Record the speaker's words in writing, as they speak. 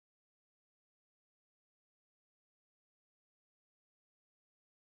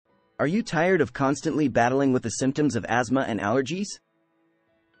Are you tired of constantly battling with the symptoms of asthma and allergies?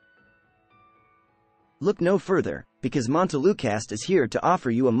 Look no further, because Montelukast is here to offer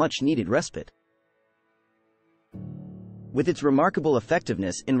you a much-needed respite. With its remarkable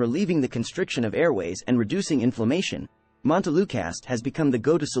effectiveness in relieving the constriction of airways and reducing inflammation, Montelukast has become the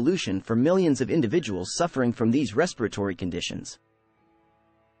go-to solution for millions of individuals suffering from these respiratory conditions.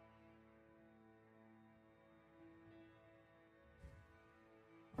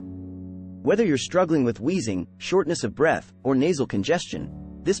 Whether you're struggling with wheezing, shortness of breath, or nasal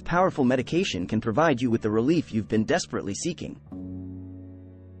congestion, this powerful medication can provide you with the relief you've been desperately seeking.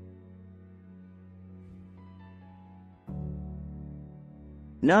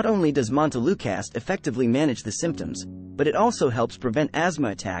 Not only does Montelukast effectively manage the symptoms, but it also helps prevent asthma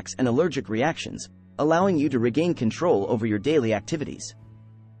attacks and allergic reactions, allowing you to regain control over your daily activities.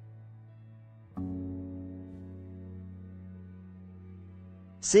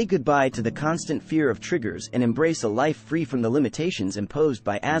 Say goodbye to the constant fear of triggers and embrace a life free from the limitations imposed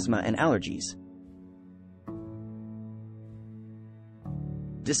by asthma and allergies.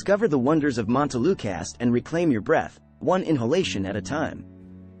 Discover the wonders of Montelukast and reclaim your breath, one inhalation at a time.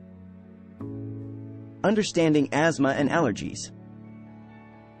 Understanding asthma and allergies.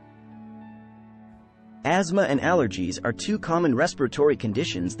 Asthma and allergies are two common respiratory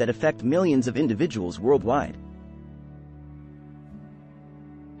conditions that affect millions of individuals worldwide.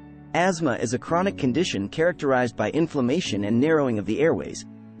 Asthma is a chronic condition characterized by inflammation and narrowing of the airways,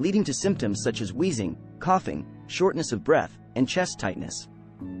 leading to symptoms such as wheezing, coughing, shortness of breath, and chest tightness.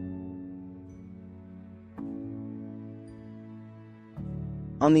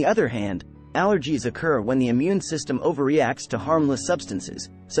 On the other hand, allergies occur when the immune system overreacts to harmless substances,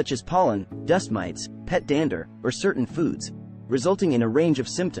 such as pollen, dust mites, pet dander, or certain foods, resulting in a range of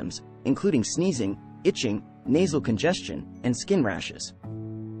symptoms, including sneezing, itching, nasal congestion, and skin rashes.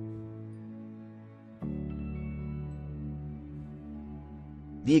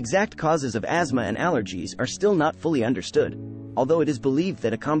 The exact causes of asthma and allergies are still not fully understood, although it is believed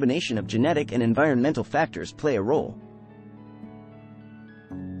that a combination of genetic and environmental factors play a role.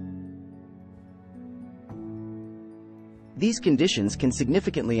 These conditions can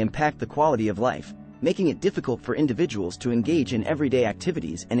significantly impact the quality of life, making it difficult for individuals to engage in everyday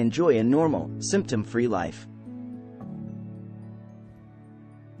activities and enjoy a normal, symptom-free life.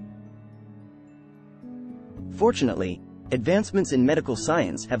 Fortunately, advancements in medical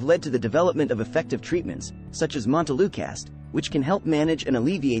science have led to the development of effective treatments, such as Montelukast, which can help manage and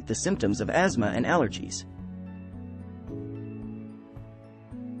alleviate the symptoms of asthma and allergies.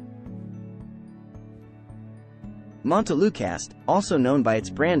 Montelukast, also known by its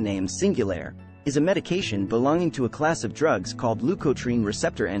brand name Singulair, is a medication belonging to a class of drugs called leukotriene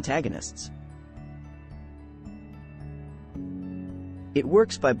receptor antagonists. It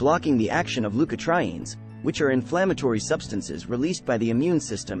works by blocking the action of leukotrienes, which are inflammatory substances released by the immune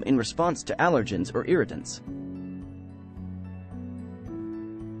system in response to allergens or irritants.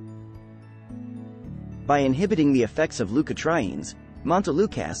 By inhibiting the effects of leukotrienes,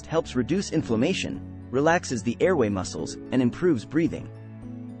 Montelukast helps reduce inflammation, relaxes the airway muscles, and improves breathing.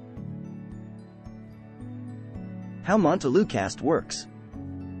 How Montelukast works.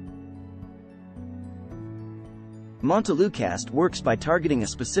 Montelukast works by targeting a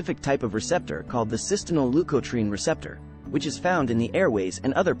specific type of receptor called the cysteinyl leukotriene receptor, which is found in the airways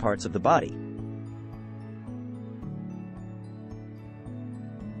and other parts of the body.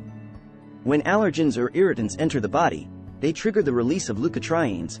 When allergens or irritants enter the body, they trigger the release of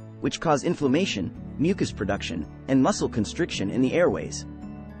leukotrienes, which cause inflammation, mucus production, and muscle constriction in the airways.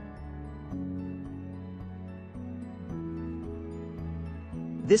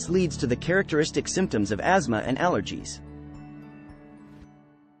 This leads to the characteristic symptoms of asthma and allergies.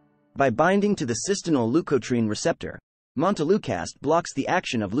 By binding to the cysteinyl leukotriene receptor, Montelukast blocks the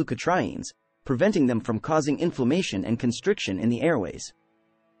action of leukotrienes, preventing them from causing inflammation and constriction in the airways.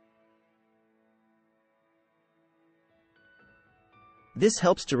 This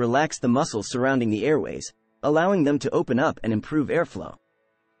helps to relax the muscles surrounding the airways, allowing them to open up and improve airflow.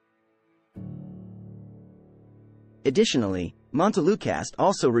 Additionally, Montelukast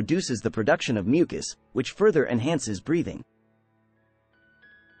also reduces the production of mucus, which further enhances breathing.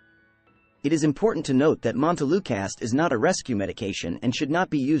 It is important to note that Montelukast is not a rescue medication and should not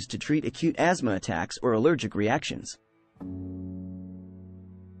be used to treat acute asthma attacks or allergic reactions.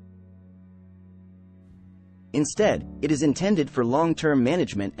 Instead, it is intended for long-term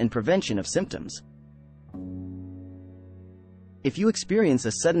management and prevention of symptoms. If you experience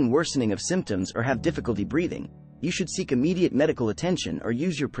a sudden worsening of symptoms or have difficulty breathing, you should seek immediate medical attention or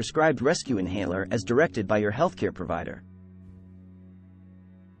use your prescribed rescue inhaler as directed by your healthcare provider.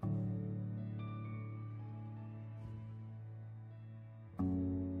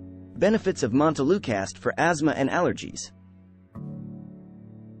 Benefits of Montelukast for asthma and allergies.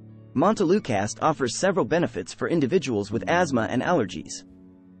 Montelukast offers several benefits for individuals with asthma and allergies.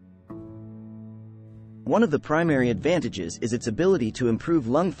 One of the primary advantages is its ability to improve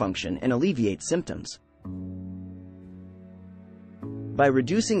lung function and alleviate symptoms. By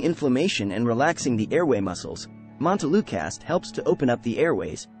reducing inflammation and relaxing the airway muscles, Montelukast helps to open up the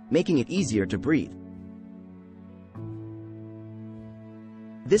airways, making it easier to breathe.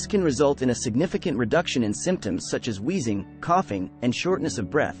 This can result in a significant reduction in symptoms such as wheezing, coughing, and shortness of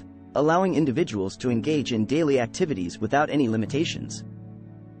breath, allowing individuals to engage in daily activities without any limitations.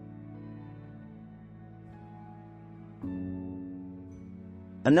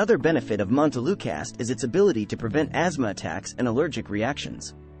 Another benefit of Montelukast is its ability to prevent asthma attacks and allergic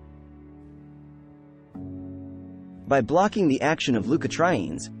reactions. By blocking the action of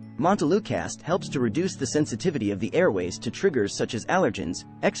leukotrienes, Montelukast helps to reduce the sensitivity of the airways to triggers such as allergens,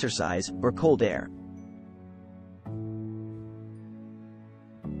 exercise, or cold air.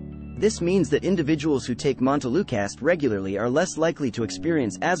 This means that individuals who take Montelukast regularly are less likely to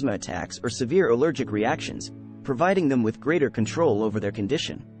experience asthma attacks or severe allergic reactions, providing them with greater control over their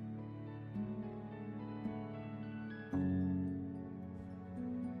condition.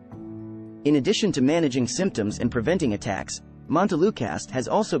 In addition to managing symptoms and preventing attacks, Montelukast has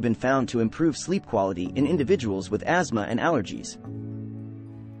also been found to improve sleep quality in individuals with asthma and allergies.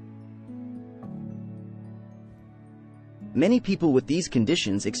 Many people with these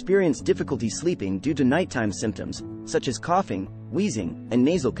conditions experience difficulty sleeping due to nighttime symptoms, such as coughing, wheezing, and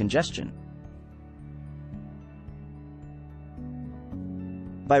nasal congestion.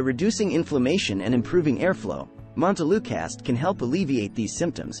 By reducing inflammation and improving airflow, Montelukast can help alleviate these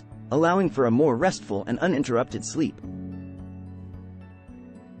symptoms, allowing for a more restful and uninterrupted sleep.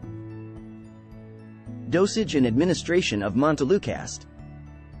 Dosage and administration of Montelukast.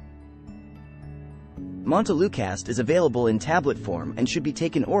 Montelukast is available in tablet form and should be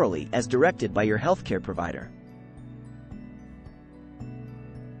taken orally as directed by your healthcare provider.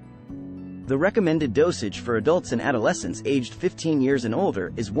 The recommended dosage for adults and adolescents aged 15 years and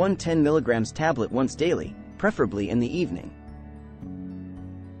older is 1 10 mg tablet once daily, preferably in the evening.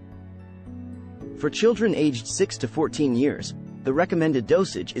 For children aged 6 to 14 years, the recommended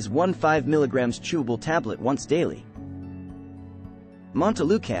dosage is 1 5 mg chewable tablet once daily.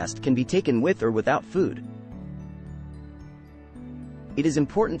 Montelukast can be taken with or without food. It is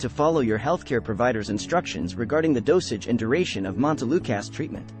important to follow your healthcare provider's instructions regarding the dosage and duration of Montelukast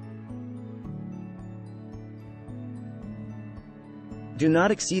treatment. Do not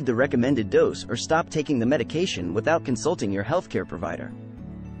exceed the recommended dose or stop taking the medication without consulting your healthcare provider.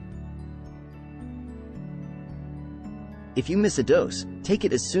 If you miss a dose, take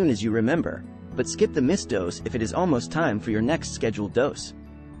it as soon as you remember, but skip the missed dose if it is almost time for your next scheduled dose.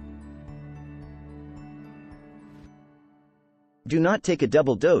 Do not take a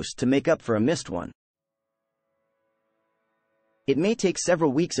double dose to make up for a missed one. It may take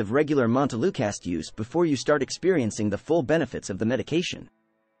several weeks of regular Montelukast use before you start experiencing the full benefits of the medication.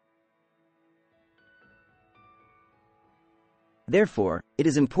 Therefore, it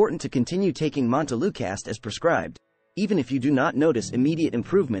is important to continue taking Montelukast as prescribed, even if you do not notice immediate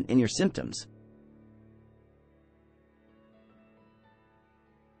improvement in your symptoms.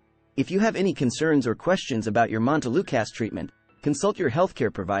 If you have any concerns or questions about your Montelukast treatment, consult your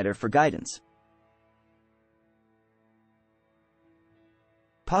healthcare provider for guidance.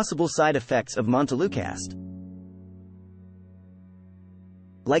 Possible side effects of Montelukast.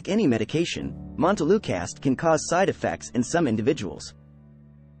 Like any medication, Montelukast can cause side effects in some individuals.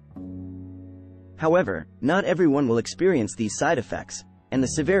 However, not everyone will experience these side effects, and the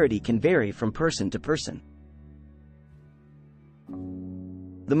severity can vary from person to person.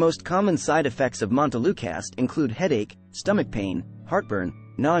 The most common side effects of Montelukast include headache, stomach pain, heartburn,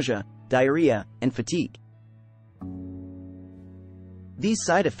 nausea, diarrhea, and fatigue. These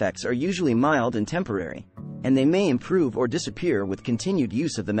side effects are usually mild and temporary, and they may improve or disappear with continued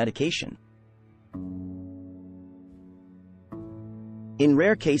use of the medication. In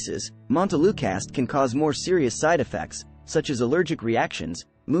rare cases, Montelukast can cause more serious side effects, such as allergic reactions,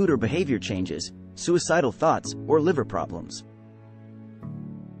 mood or behavior changes, suicidal thoughts, or liver problems.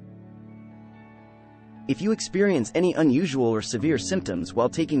 If you experience any unusual or severe symptoms while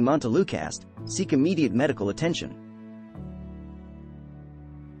taking Montelukast, seek immediate medical attention.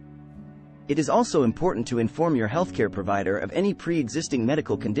 It is also important to inform your healthcare provider of any pre-existing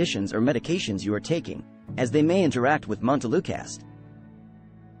medical conditions or medications you are taking, as they may interact with Montelukast.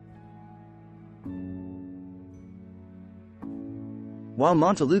 While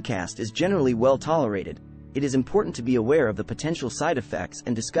Montelukast is generally well tolerated, it is important to be aware of the potential side effects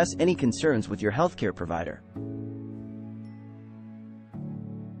and discuss any concerns with your healthcare provider.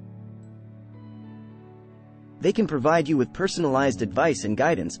 They can provide you with personalized advice and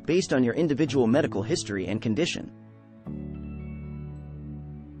guidance based on your individual medical history and condition.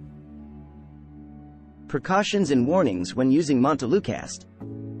 Precautions and warnings when using Montelukast.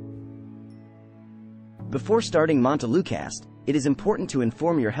 Before starting Montelukast, it is important to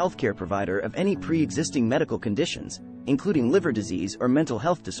inform your healthcare provider of any pre-existing medical conditions, including liver disease or mental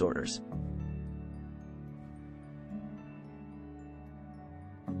health disorders.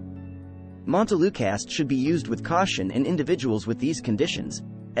 Montelukast should be used with caution in individuals with these conditions,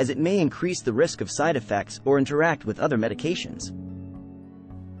 as it may increase the risk of side effects or interact with other medications.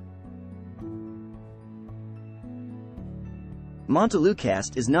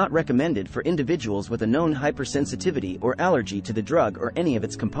 Montelukast is not recommended for individuals with a known hypersensitivity or allergy to the drug or any of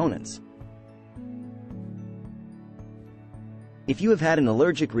its components. If you have had an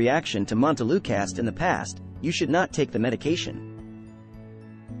allergic reaction to Montelukast in the past, you should not take the medication.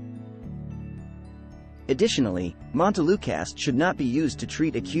 Additionally, Montelukast should not be used to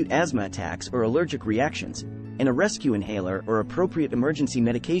treat acute asthma attacks or allergic reactions, and a rescue inhaler or appropriate emergency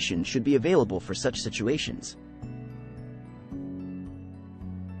medication should be available for such situations.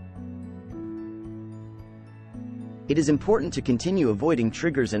 It is important to continue avoiding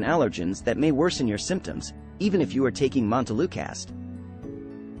triggers and allergens that may worsen your symptoms, even if you are taking Montelukast.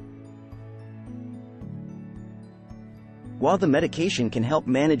 While the medication can help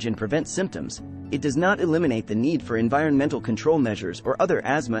manage and prevent symptoms, it does not eliminate the need for environmental control measures or other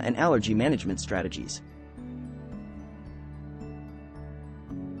asthma and allergy management strategies.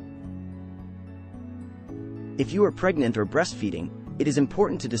 If you are pregnant or breastfeeding, it is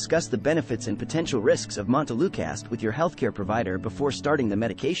important to discuss the benefits and potential risks of Montelukast with your healthcare provider before starting the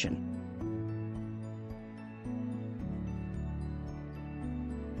medication.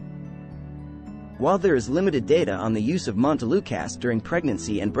 While there is limited data on the use of Montelukast during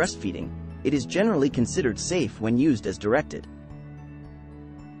pregnancy and breastfeeding, it is generally considered safe when used as directed.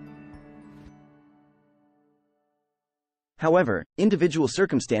 However, individual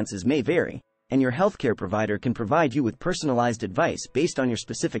circumstances may vary, and your healthcare provider can provide you with personalized advice based on your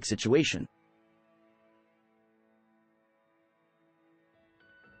specific situation.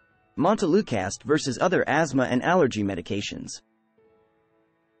 Montelukast versus other asthma and allergy medications.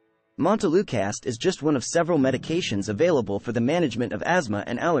 Montelukast is just one of several medications available for the management of asthma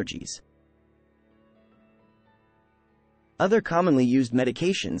and allergies. Other commonly used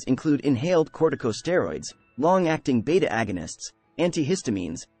medications include inhaled corticosteroids, long-acting beta agonists,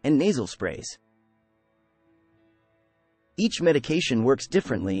 antihistamines, and nasal sprays. Each medication works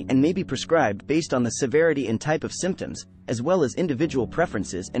differently and may be prescribed based on the severity and type of symptoms, as well as individual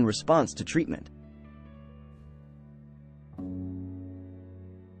preferences and response to treatment.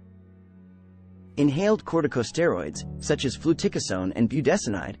 Inhaled corticosteroids, such as fluticasone and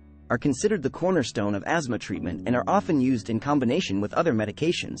budesonide, are considered the cornerstone of asthma treatment and are often used in combination with other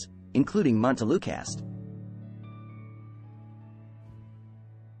medications, including Montelukast.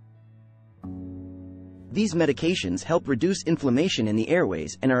 These medications help reduce inflammation in the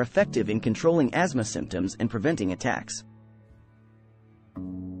airways and are effective in controlling asthma symptoms and preventing attacks.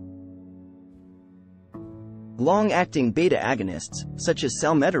 Long-acting beta agonists, such as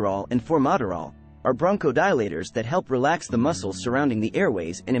salmeterol and formoterol, are bronchodilators that help relax the muscles surrounding the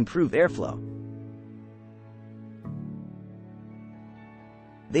airways and improve airflow.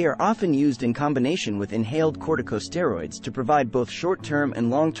 They are often used in combination with inhaled corticosteroids to provide both short-term and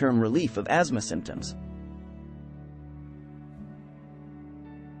long-term relief of asthma symptoms.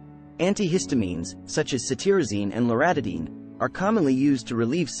 Antihistamines, such as cetirizine and loratadine, are commonly used to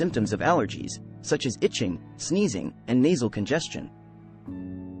relieve symptoms of allergies, such as itching, sneezing, and nasal congestion.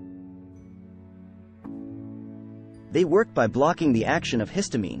 They work by blocking the action of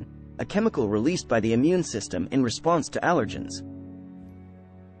histamine, a chemical released by the immune system in response to allergens.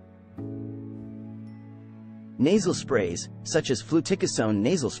 Nasal sprays, such as fluticasone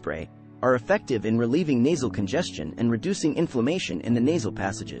nasal spray, are effective in relieving nasal congestion and reducing inflammation in the nasal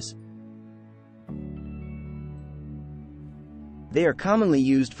passages. They are commonly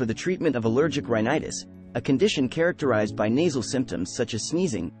used for the treatment of allergic rhinitis, a condition characterized by nasal symptoms such as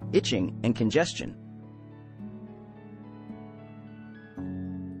sneezing, itching, and congestion.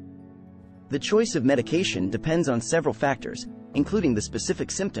 The choice of medication depends on several factors, including the specific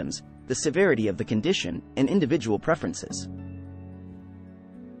symptoms, the severity of the condition, and individual preferences.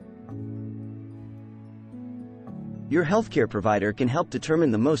 Your healthcare provider can help determine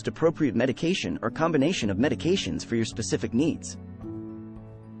the most appropriate medication or combination of medications for your specific needs.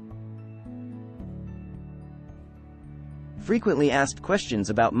 Frequently asked questions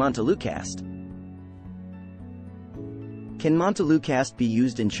about Montelukast. Can Montelukast be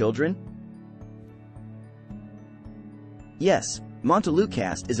used in children? Yes,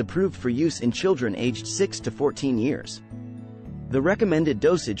 Montelukast is approved for use in children aged 6 to 14 years. The recommended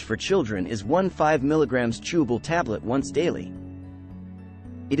dosage for children is 1 5 mg chewable tablet once daily.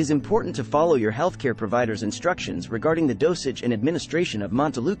 It is important to follow your healthcare provider's instructions regarding the dosage and administration of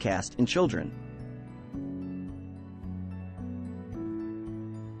Montelukast in children.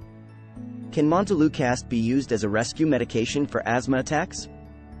 Can Montelukast be used as a rescue medication for asthma attacks?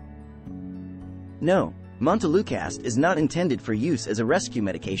 No, Montelukast is not intended for use as a rescue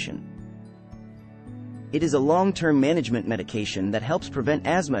medication. It is a long-term management medication that helps prevent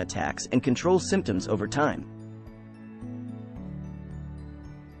asthma attacks and control symptoms over time.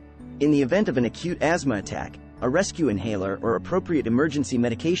 In the event of an acute asthma attack, a rescue inhaler or appropriate emergency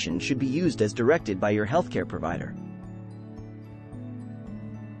medication should be used as directed by your healthcare provider.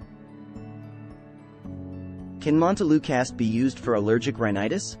 Can Montelukast be used for allergic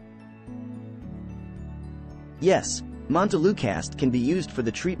rhinitis? Yes, Montelukast can be used for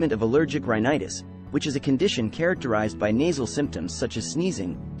the treatment of allergic rhinitis, which is a condition characterized by nasal symptoms such as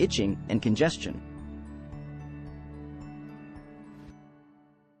sneezing, itching, and congestion.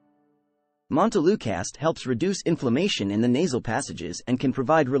 Montelukast helps reduce inflammation in the nasal passages and can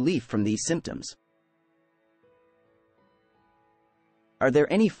provide relief from these symptoms. Are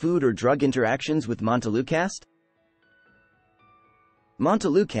there any food or drug interactions with Montelukast?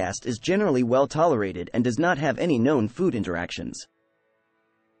 Montelukast is generally well tolerated and does not have any known food interactions.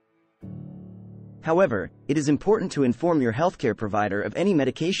 However, it is important to inform your healthcare provider of any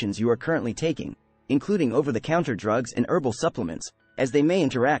medications you are currently taking, including over-the-counter drugs and herbal supplements, as they may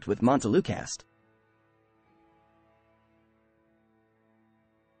interact with Montelukast.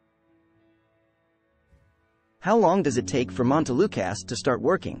 How long does it take for Montelukast to start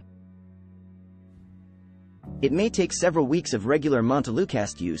working? It may take several weeks of regular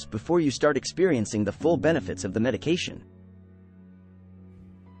Montelukast use before you start experiencing the full benefits of the medication.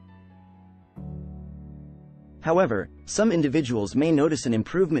 However, some individuals may notice an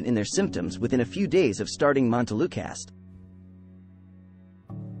improvement in their symptoms within a few days of starting Montelukast.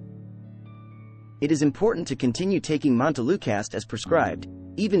 It is important to continue taking Montelukast as prescribed,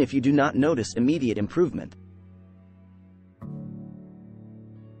 even if you do not notice immediate improvement.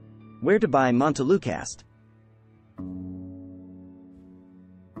 Where to buy Montelukast?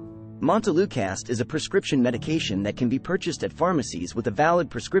 Montelukast is a prescription medication that can be purchased at pharmacies with a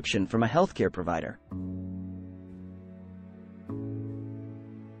valid prescription from a healthcare provider.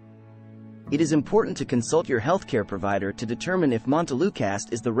 It is important to consult your healthcare provider to determine if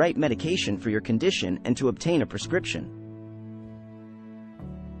Montelukast is the right medication for your condition and to obtain a prescription.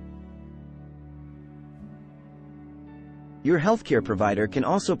 Your healthcare provider can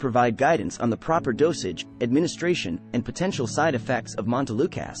also provide guidance on the proper dosage, administration, and potential side effects of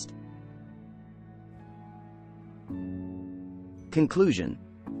Montelukast. Conclusion.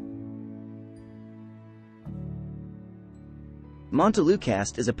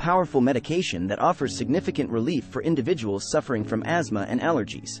 Montelukast is a powerful medication that offers significant relief for individuals suffering from asthma and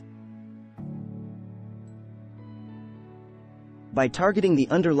allergies. By targeting the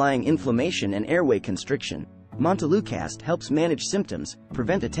underlying inflammation and airway constriction, Montelukast helps manage symptoms,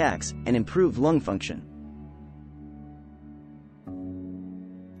 prevent attacks, and improve lung function.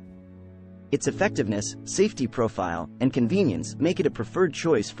 Its effectiveness, safety profile, and convenience make it a preferred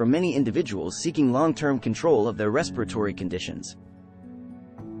choice for many individuals seeking long-term control of their respiratory conditions.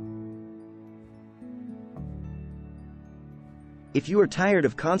 If you are tired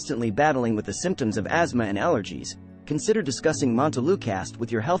of constantly battling with the symptoms of asthma and allergies, consider discussing Montelukast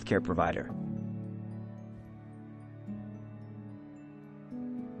with your healthcare provider.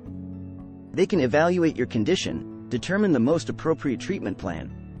 They can evaluate your condition, determine the most appropriate treatment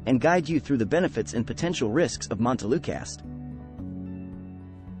plan, and guide you through the benefits and potential risks of Montelukast.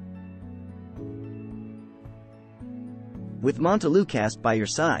 With Montelukast by your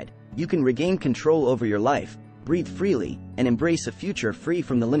side, you can regain control over your life, breathe freely, and embrace a future free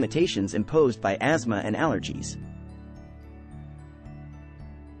from the limitations imposed by asthma and allergies.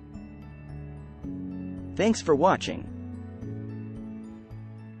 Thanks for watching.